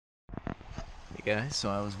Hey guys, so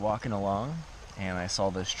I was walking along and I saw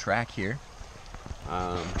this track here.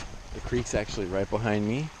 The creek's actually right behind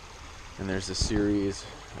me, and there's a series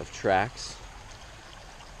of tracks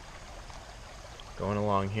going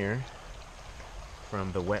along here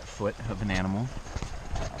from the wet foot of an animal.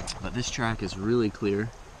 But this track is really clear.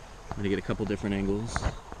 I'm going to get a couple different angles.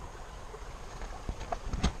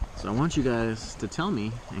 So I want you guys to tell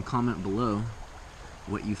me and comment below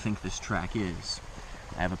what you think this track is.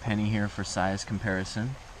 I have a penny here for size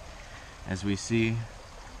comparison. As we see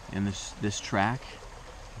in this track,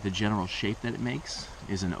 the general shape that it makes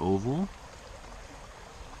is an oval.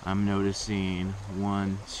 I'm noticing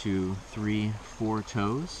 1, 2, 3, 4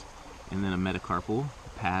 toes, and then a metacarpal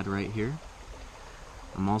pad right here.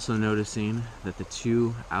 I'm also noticing that the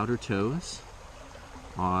 2 outer toes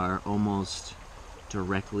are almost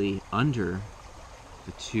directly under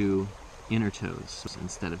the 2 inner toes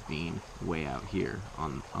instead of being way out here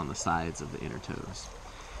on the sides of the inner toes.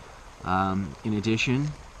 In addition,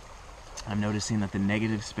 I'm noticing that the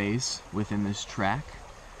negative space within this track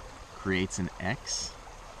creates an X,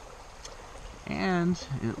 and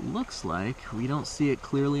it looks like, we don't see it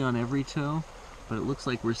clearly on every toe, but it looks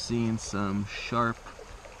like we're seeing some sharp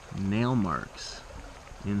nail marks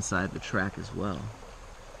inside the track as well.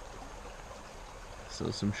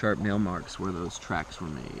 So some sharp nail marks where those tracks were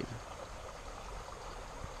made.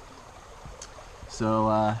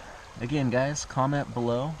 So again guys, comment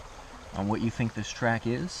below on what you think this track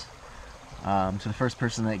is. To the first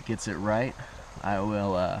person that gets it right, I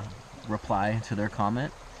will reply to their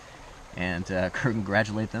comment and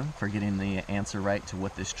congratulate them for getting the answer right to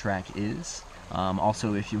what this track is.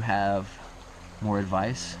 Also, if you have more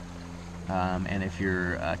advice, and if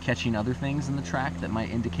you're catching other things in the track that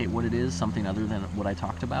might indicate what it is, something other than what I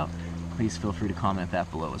talked about, please feel free to comment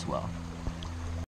that below as well.